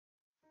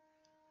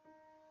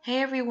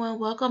Hey everyone,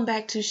 welcome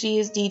back to She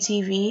Is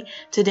DTV.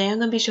 Today I'm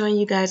going to be showing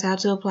you guys how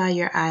to apply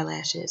your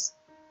eyelashes.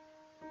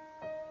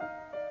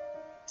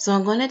 So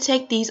I'm going to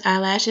take these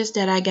eyelashes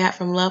that I got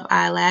from Love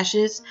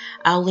Eyelashes.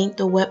 I'll link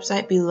the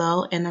website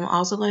below, and I'm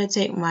also going to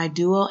take my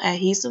duo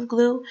adhesive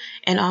glue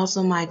and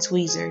also my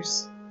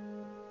tweezers.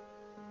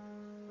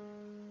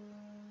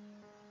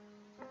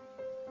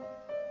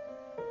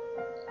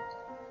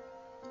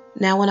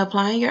 Now when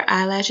applying your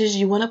eyelashes,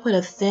 you want to put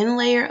a thin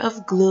layer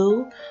of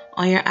glue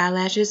on your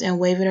eyelashes and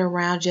wave it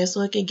around just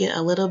so it can get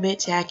a little bit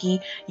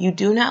tacky. You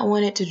do not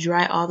want it to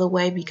dry all the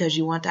way because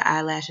you want the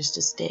eyelashes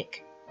to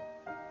stick.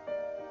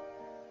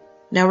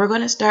 Now we're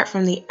going to start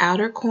from the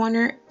outer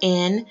corner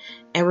in,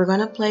 and we're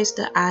going to place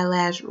the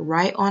eyelash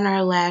right on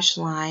our lash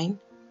line.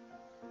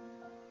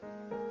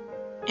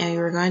 And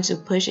we're going to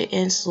push it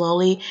in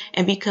slowly,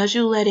 and because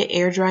you let it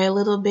air dry a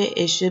little bit,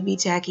 it should be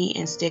tacky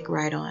and stick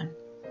right on.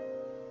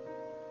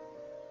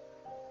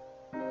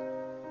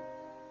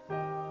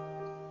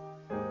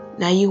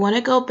 Now you want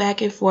to go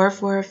back and forth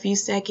for a few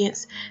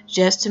seconds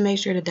just to make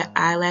sure that the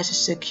eyelash is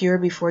secure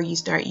before you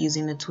start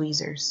using the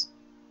tweezers.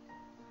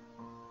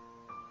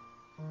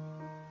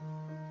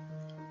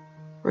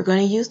 We're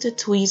going to use the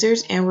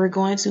tweezers and we're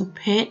going to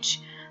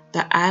pinch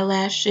the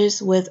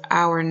eyelashes with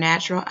our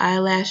natural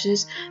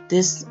eyelashes.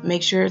 This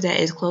makes sure that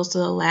it's close to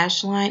the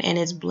lash line and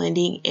it's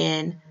blending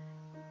in.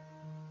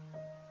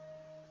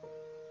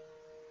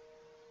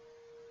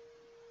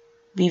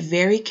 Be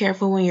very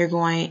careful when you're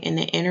going in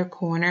the inner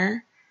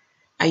corner.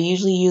 I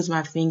usually use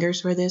my fingers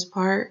for this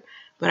part,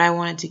 but I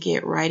wanted to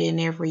get right in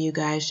there for you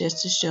guys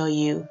just to show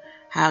you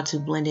how to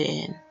blend it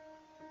in.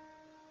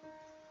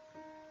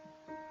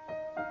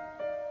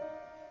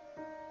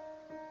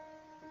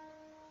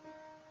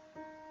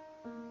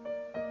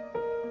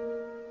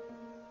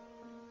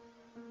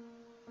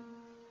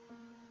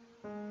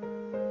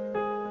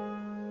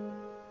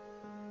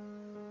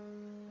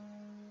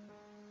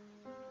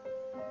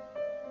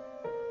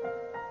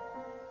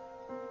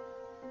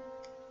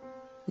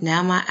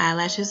 Now my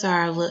eyelashes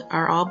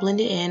are all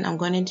blended in. I'm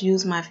going to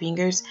use my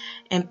fingers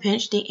and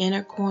pinch the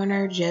inner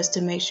corner just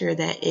to make sure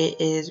that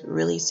it is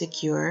really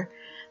secure.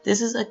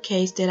 This is a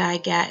case that I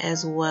got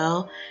as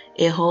well.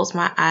 It holds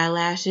my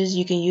eyelashes.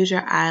 You can use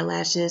your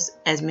eyelashes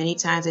as many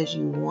times as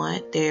you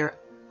want. They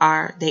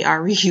are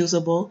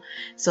reusable.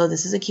 So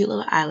this is a cute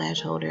little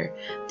eyelash holder.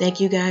 Thank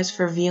you guys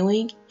for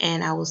viewing,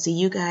 and I will see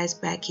you guys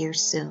back here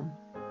soon.